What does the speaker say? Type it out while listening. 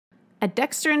At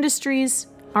Dexter Industries,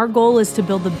 our goal is to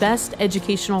build the best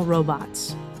educational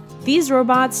robots. These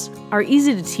robots are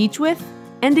easy to teach with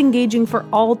and engaging for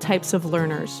all types of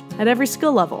learners at every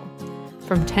skill level,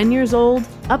 from 10 years old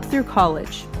up through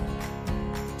college.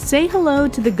 Say hello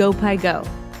to the GoPiGo.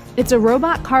 It's a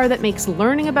robot car that makes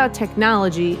learning about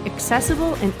technology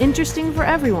accessible and interesting for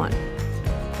everyone.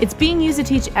 It's being used to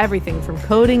teach everything from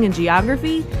coding and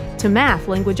geography to math,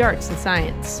 language arts, and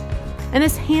science. And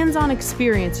this hands-on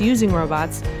experience using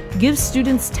robots gives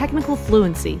students technical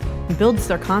fluency and builds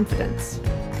their confidence.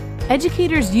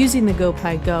 Educators using the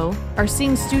GoPiGo are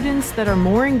seeing students that are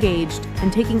more engaged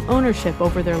and taking ownership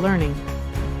over their learning,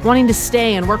 wanting to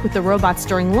stay and work with the robots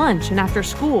during lunch and after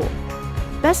school.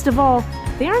 Best of all,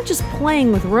 they aren't just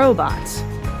playing with robots.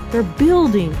 They're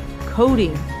building,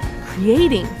 coding,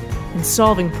 creating, and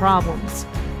solving problems.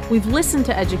 We've listened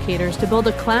to educators to build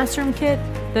a classroom kit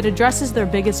that addresses their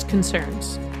biggest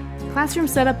concerns: classroom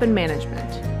setup and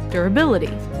management,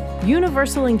 durability,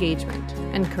 universal engagement,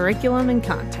 and curriculum and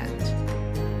content.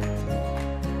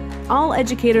 All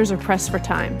educators are pressed for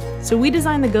time, so we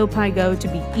designed the GoPiGo to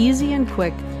be easy and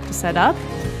quick to set up,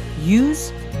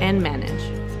 use, and manage.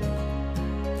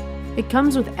 It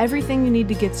comes with everything you need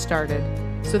to get started,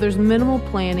 so there's minimal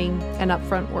planning and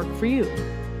upfront work for you.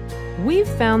 We've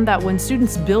found that when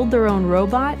students build their own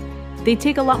robot, they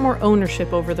take a lot more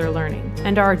ownership over their learning,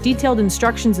 and our detailed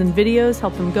instructions and videos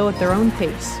help them go at their own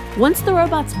pace. Once the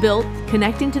robot's built,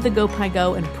 connecting to the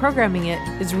GoPiGo and programming it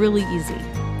is really easy.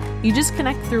 You just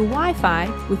connect through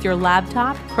Wi-Fi with your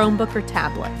laptop, Chromebook, or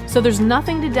tablet. So there's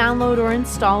nothing to download or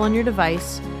install on your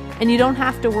device, and you don't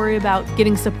have to worry about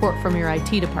getting support from your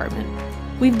IT department.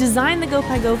 We've designed the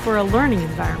GoPiGo for a learning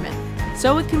environment,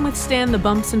 so it can withstand the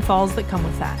bumps and falls that come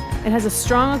with that. It has a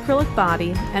strong acrylic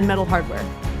body and metal hardware.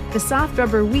 The soft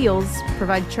rubber wheels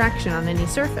provide traction on any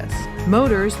surface.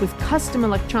 Motors with custom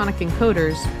electronic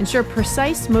encoders ensure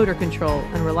precise motor control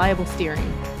and reliable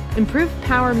steering. Improved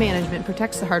power management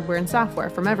protects the hardware and software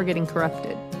from ever getting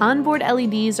corrupted. Onboard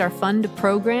LEDs are fun to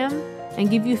program and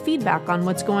give you feedback on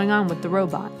what's going on with the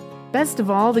robot. Best of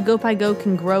all, the GoPiGo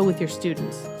can grow with your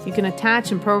students. You can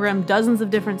attach and program dozens of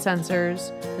different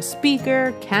sensors, a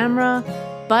speaker, camera,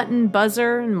 button,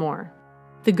 buzzer, and more.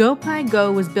 The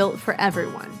GoPiGo was built for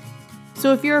everyone.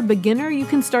 So if you're a beginner, you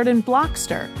can start in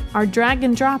Dexter, our drag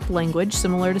and drop language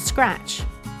similar to Scratch.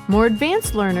 More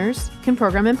advanced learners can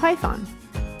program in Python.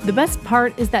 The best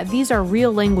part is that these are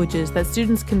real languages that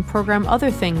students can program other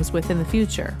things with in the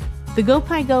future. The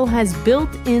GoPiGo has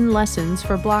built-in lessons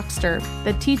for Dexter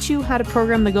that teach you how to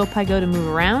program the GoPiGo to move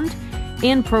around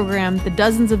and program the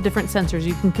dozens of different sensors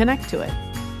you can connect to it.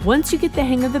 Once you get the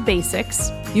hang of the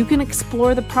basics, you can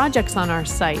explore the projects on our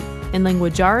site in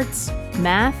language arts,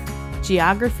 math,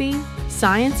 geography,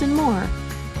 science, and more.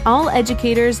 All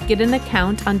educators get an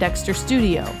account on Dexter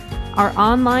Studio, our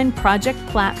online project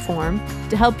platform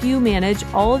to help you manage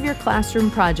all of your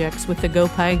classroom projects with the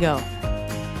GoPiGo.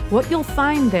 What you'll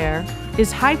find there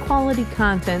is high-quality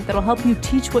content that'll help you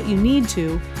teach what you need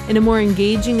to in a more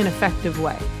engaging and effective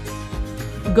way.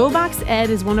 GoBox Ed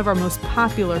is one of our most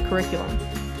popular curriculum.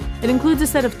 It includes a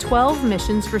set of 12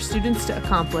 missions for students to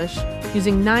accomplish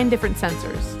using 9 different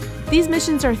sensors. These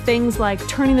missions are things like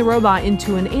turning the robot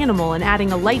into an animal and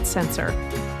adding a light sensor,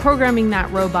 programming that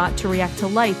robot to react to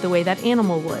light the way that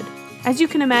animal would. As you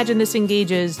can imagine, this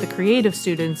engages the creative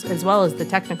students as well as the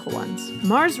technical ones.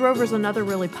 Mars Rover is another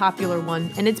really popular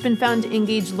one, and it's been found to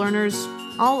engage learners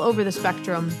all over the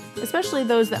spectrum, especially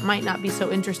those that might not be so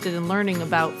interested in learning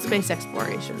about space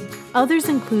exploration. Others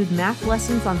include math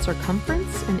lessons on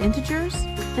circumference and integers,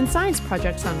 and science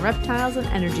projects on reptiles and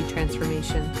energy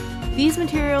transformation. These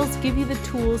materials give you the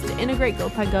tools to integrate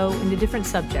GoPiGo into different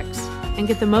subjects and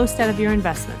get the most out of your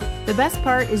investment. The best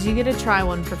part is you get to try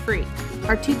one for free.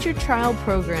 Our teacher trial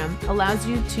program allows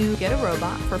you to get a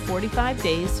robot for 45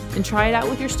 days and try it out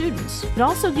with your students. It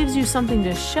also gives you something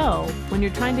to show when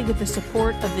you're trying to get the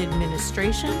support of the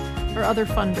administration or other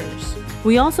funders.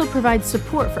 We also provide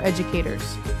support for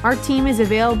educators. Our team is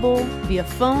available via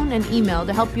phone and email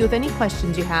to help you with any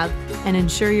questions you have and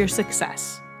ensure your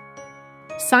success.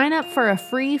 Sign up for a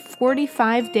free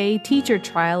 45-day teacher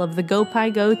trial of the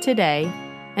GoPiGo today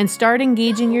and start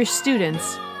engaging your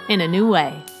students in a new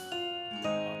way.